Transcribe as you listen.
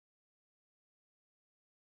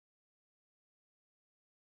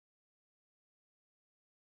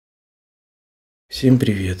Всем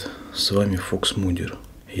привет, с вами Фокс Мудер.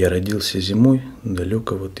 Я родился зимой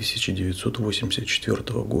далекого 1984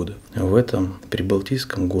 года в этом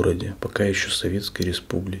прибалтийском городе, пока еще Советской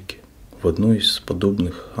Республики, в одной из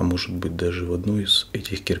подобных, а может быть даже в одной из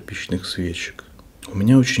этих кирпичных свечек. У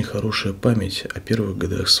меня очень хорошая память о первых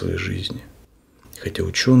годах своей жизни, хотя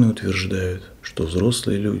ученые утверждают, что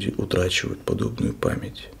взрослые люди утрачивают подобную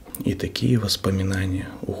память. И такие воспоминания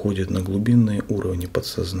уходят на глубинные уровни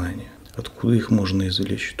подсознания, откуда их можно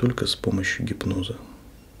извлечь только с помощью гипноза.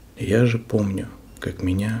 Я же помню, как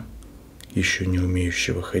меня, еще не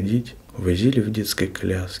умеющего ходить, возили в детской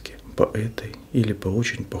коляске по этой или по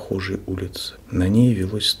очень похожей улице. На ней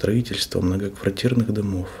велось строительство многоквартирных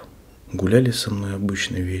домов. Гуляли со мной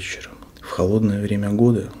обычно вечером. В холодное время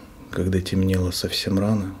года, когда темнело совсем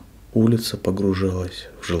рано, улица погружалась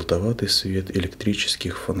в желтоватый свет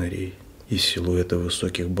электрических фонарей, и силуэты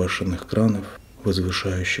высоких башенных кранов,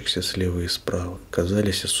 возвышающихся слева и справа,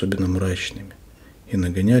 казались особенно мрачными и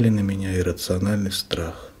нагоняли на меня иррациональный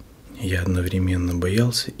страх. Я одновременно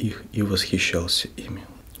боялся их и восхищался ими.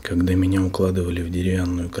 Когда меня укладывали в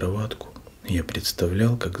деревянную кроватку, я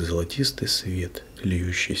представлял, как золотистый свет,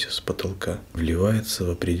 льющийся с потолка, вливается в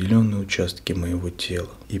определенные участки моего тела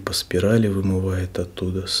и по спирали вымывает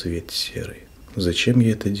оттуда свет серый. Зачем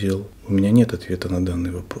я это делал? У меня нет ответа на данный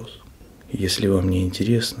вопрос. Если вам не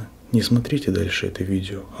интересно, не смотрите дальше это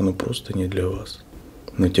видео, оно просто не для вас.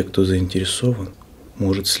 Но те, кто заинтересован,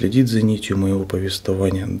 может следить за нитью моего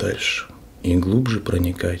повествования дальше и глубже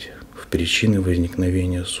проникать в причины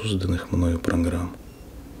возникновения созданных мною программ.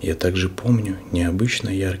 Я также помню необычно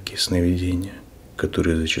яркие сновидения,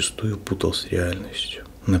 которые зачастую путал с реальностью.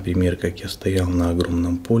 Например, как я стоял на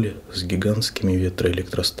огромном поле с гигантскими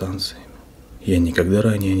ветроэлектростанциями. Я никогда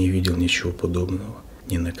ранее не видел ничего подобного,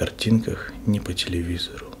 ни на картинках, ни по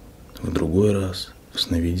телевизору. В другой раз в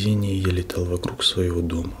сновидении я летал вокруг своего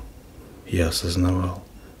дома. Я осознавал,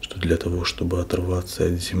 что для того, чтобы оторваться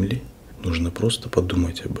от земли, нужно просто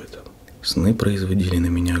подумать об этом. Сны производили на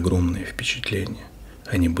меня огромное впечатление.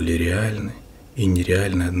 Они были реальны и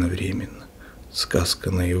нереальны одновременно. Сказка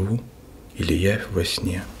наяву или явь во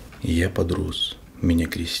сне. И я подрос. Меня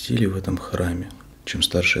крестили в этом храме. Чем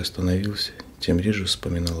старше я становился, тем реже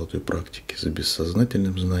вспоминал о той практике, за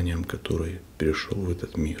бессознательным знанием которой перешел в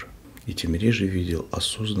этот мир. И тем реже видел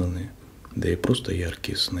осознанные, да и просто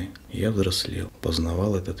яркие сны. Я взрослел,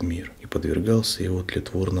 познавал этот мир и подвергался его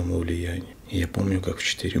тлетворному влиянию. И я помню, как в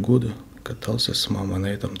 4 года катался с мамой на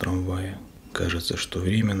этом трамвае. Кажется, что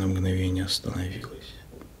время на мгновение остановилось.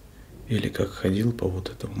 Или как ходил по вот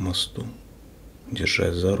этому мосту,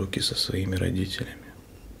 держась за руки со своими родителями.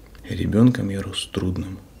 Ребенком я рос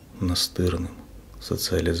трудным, настырным.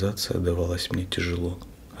 Социализация давалась мне тяжело.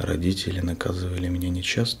 Родители наказывали меня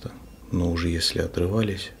нечасто, но уже если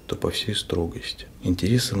отрывались, то по всей строгости.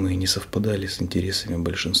 Интересы мои не совпадали с интересами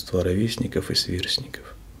большинства ровесников и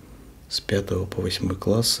сверстников. С 5 по 8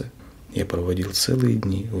 классы я проводил целые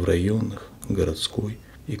дни в районных, городской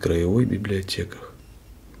и краевой библиотеках.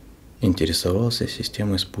 Интересовался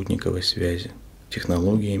системой спутниковой связи,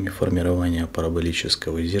 технологиями формирования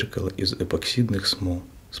параболического зеркала из эпоксидных смол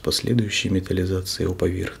с последующей металлизацией его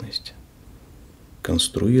поверхности.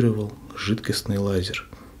 Конструировал жидкостный лазер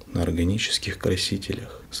на органических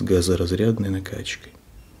красителях с газоразрядной накачкой.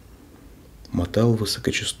 Мотал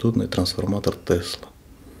высокочастотный трансформатор Тесла.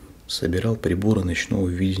 Собирал приборы ночного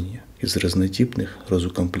видения из разнотипных,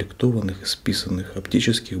 разукомплектованных и списанных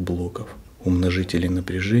оптических блоков, умножителей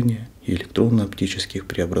напряжения и электронно-оптических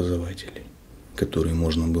преобразователей, которые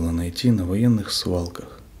можно было найти на военных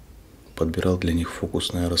свалках. Подбирал для них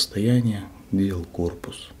фокусное расстояние, делал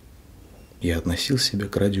корпус. Я относил себя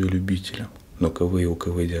к радиолюбителям, но КВ и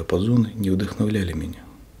УКВ диапазоны не вдохновляли меня.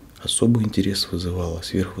 Особый интерес вызывала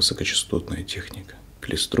сверхвысокочастотная техника,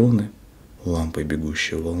 клистроны, лампы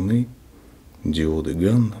бегущей волны, диоды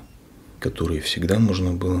Ганна, которые всегда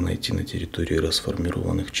можно было найти на территории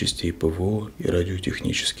расформированных частей ПВО и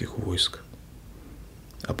радиотехнических войск.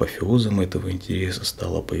 Апофеозом этого интереса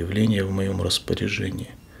стало появление в моем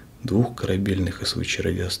распоряжении 2 корабельных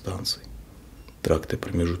СВЧ-радиостанций, тракты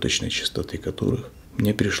промежуточной частоты которых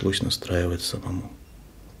мне пришлось настраивать самому.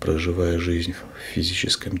 Проживая жизнь в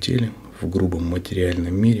физическом теле, в грубом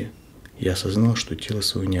материальном мире, я осознал, что тело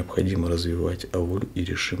свое необходимо развивать, а волю и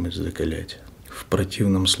решимость закалять. В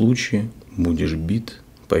противном случае будешь бит,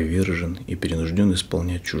 повержен и принужден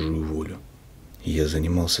исполнять чужую волю. Я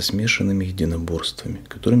занимался смешанными единоборствами,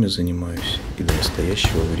 которыми занимаюсь и до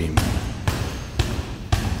настоящего времени.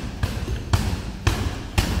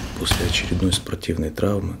 После очередной спортивной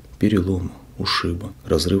травмы, перелома, ушиба,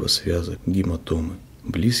 разрыва связок, гематомы,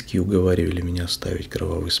 близкие уговаривали меня оставить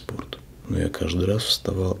кровавый спорт. но я каждый раз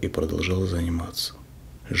вставал и продолжал заниматься.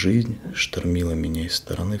 Жизнь штормила меня из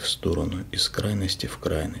стороны в сторону, из крайности в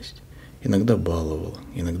крайность. Иногда баловала,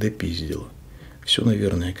 иногда пиздила. Все,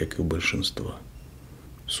 наверное, как и у большинства.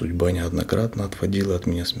 Судьба неоднократно отводила от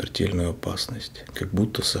меня смертельную опасность, как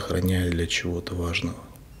будто сохраняя для чего-то важного.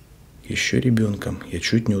 Еще ребенком я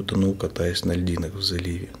чуть не утонул, катаясь на льдинах в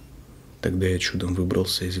заливе. Тогда я чудом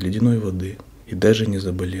выбрался из ледяной воды и даже не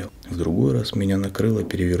заболел. В другой раз меня накрыло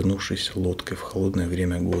перевернувшейся лодкой в холодное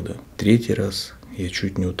время года. Третий раз я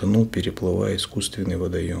чуть не утонул, переплывая искусственный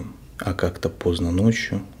водоем. А как-то поздно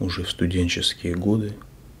ночью, уже в студенческие годы,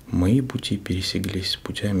 мои пути пересеклись с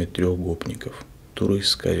путями 3 гопников, которые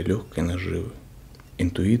искали легкой наживы.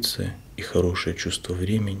 Интуиция и хорошее чувство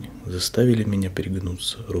времени заставили меня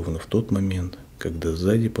пригнуться ровно в тот момент, когда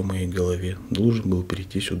сзади по моей голове должен был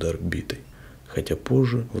прийтись удар битой. Хотя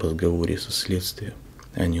позже, в разговоре со следствием,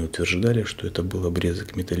 они утверждали, что это был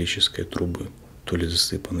обрезок металлической трубы, то ли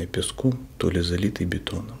засыпанный песком, то ли залитый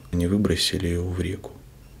бетоном. Они выбросили его в реку.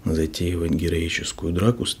 Затеивать героическую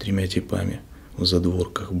драку с 3 типами в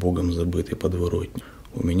задворках богом забытой подворотни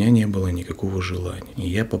у меня не было никакого желания, и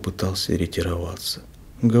я попытался ретироваться,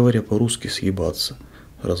 говоря по-русски съебаться,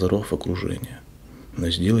 разорвав окружение. Но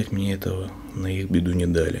сделать мне этого на их беду не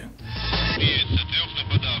дали.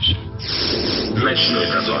 Ночной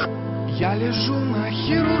дозор. Я лежу на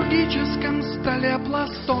хирургическом столе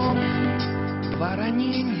пластом. 2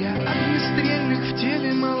 ранения огнестрельных в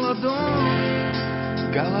теле молодом.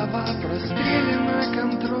 Голова прострелена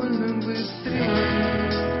контрольным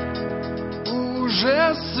выстрелом.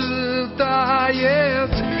 Уже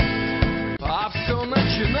светает, а все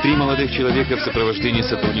начинается. 3 молодых человека в сопровождении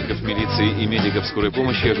сотрудников милиции и медиков скорой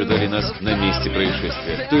помощи ожидали нас на месте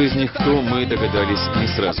происшествия. Кто из них кто, мы догадались не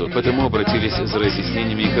сразу, потому обратились за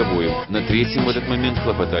разъяснениями к обоим. На 3-м в этот момент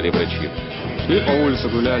хлопотали врачи. Шли по улице,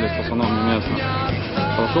 гуляли с пацаном не местно.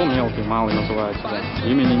 Пошел мелкий, малый называется, да.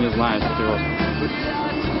 Имени не знает, серьезно.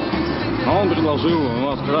 А он предложил, у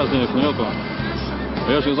нас как раз денег нету.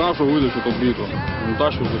 Я же не знал, что вытащит убиту. Ну,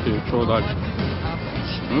 тащу такие, что дальше?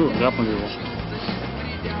 Ну, ляпнули его.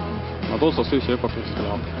 А тот со всей попытки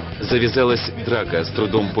стрелял. Завязалась драка, с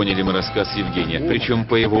трудом поняли мы рассказ Евгения. Причем,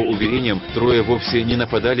 по его уверениям, 3 вовсе не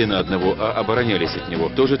нападали на одного, а оборонялись от него.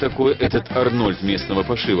 Кто же такой этот Арнольд местного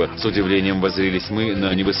пошива? С удивлением воззрелись мы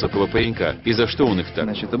на невысокого паренька. И за что он их так?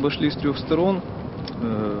 Значит, обошли с 3 сторон,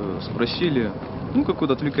 спросили,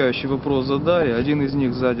 какой-то отвлекающий вопрос задали. Один из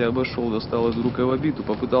них сзади обошел, достал из рук его биту,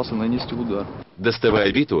 попытался нанести удар.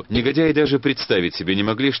 Доставая биту, негодяи даже представить себе не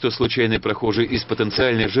могли, что случайный прохожий из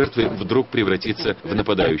потенциальной жертвы вдруг превратится в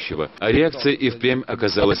нападающего. А реакция и впрямь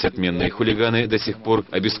оказалась отменной. Хулиганы до сих пор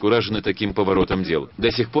обескуражены таким поворотом дел. До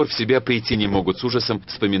сих пор в себя прийти не могут с ужасом,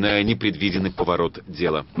 вспоминая непредвиденный поворот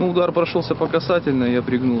дела. Удар прошелся по касательной, я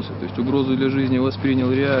пригнулся. То есть угрозу для жизни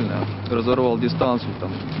воспринял реально. Разорвал дистанцию.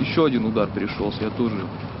 Там еще один удар пришелся, я тоже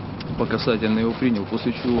по касательной его принял,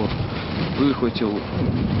 после чего выхватил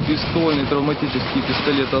пистольный травматический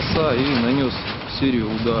пистолет ОСА и нанес серию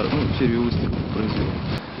ударов, серию выстрелов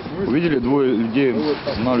произвел. Увидели 2 людей,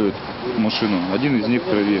 останавливают машину. Один из них в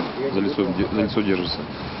крови, за лицо держится.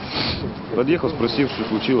 Подъехал, спросил, что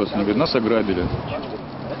случилось. Они говорят, нас ограбили.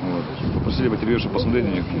 Вот. Попросили потерпевшего посмотреть на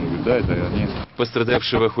них. Он говорит, да, это они.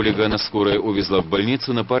 Пострадавшего хулигана скорая увезла в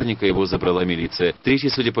больницу, напарника его забрала милиция. 3-й,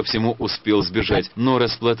 судя по всему, успел сбежать, но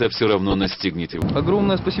расплата все равно настигнет его.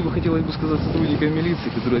 Огромное спасибо хотелось бы сказать сотрудникам милиции,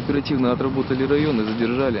 которые оперативно отработали район и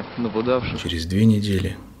задержали нападавших. Через 2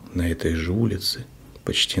 недели на этой же улице,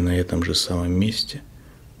 почти на этом же самом месте,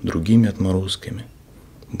 другими отморозками,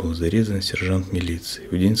 был зарезан сержант милиции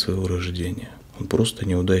в день своего рождения. Он просто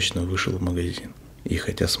неудачно вышел в магазин. И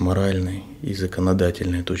хотя с моральной и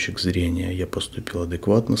законодательной точек зрения я поступил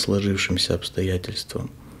адекватно сложившимся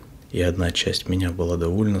обстоятельствам, и одна часть меня была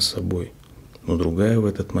довольна собой, но другая в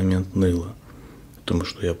этот момент ныла, потому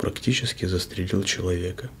что я практически застрелил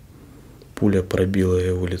человека. Пуля пробила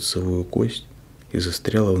его лицевую кость и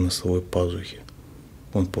застряла в носовой пазухе.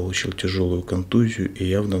 Он получил тяжелую контузию и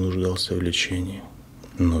явно нуждался в лечении.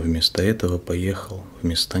 Но вместо этого поехал в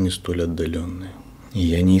места не столь отдаленные. И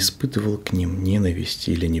я не испытывал к ним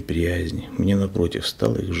ненависти или неприязни. Мне, напротив,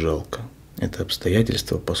 стало их жалко. Это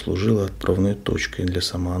обстоятельство послужило отправной точкой для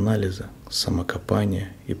самоанализа,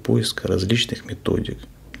 самокопания и поиска различных методик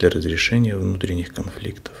для разрешения внутренних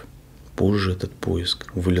конфликтов. Позже этот поиск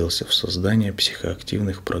вылился в создание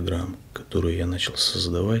психоактивных программ, которые я начал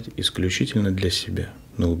создавать исключительно для себя,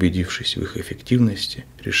 но, убедившись в их эффективности,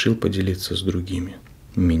 решил поделиться с другими.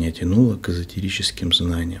 Меня тянуло к эзотерическим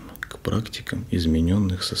знаниям, к практикам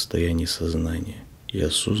измененных состояний сознания и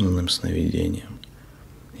осознанным сновидениям.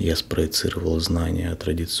 Я спроецировал знания о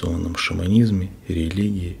традиционном шаманизме,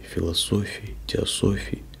 религии, философии,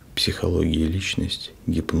 теософии, психологии личности,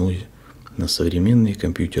 гипнозе на современные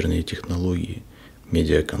компьютерные технологии,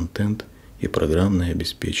 медиаконтент и программное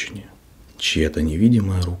обеспечение. Чья-то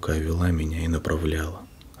невидимая рука вела меня и направляла,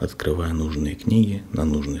 открывая нужные книги на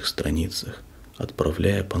нужных страницах,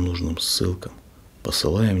 отправляя по нужным ссылкам,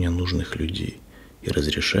 посылая мне нужных людей и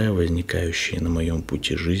разрешая возникающие на моем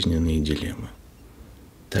пути жизненные дилеммы.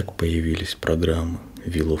 Так появились программы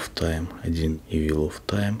Wheel of Time 1 и Wheel of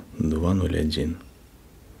Time 2.0.1,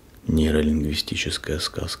 нейролингвистическая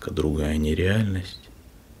сказка «Другая нереальность»,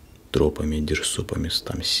 тропами Дерсу по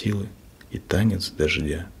местам силы и танец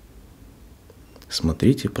дождя.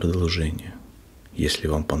 Смотрите продолжение. Если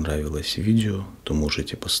вам понравилось видео, то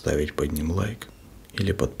можете поставить под ним лайк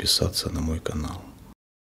или подписаться на мой канал.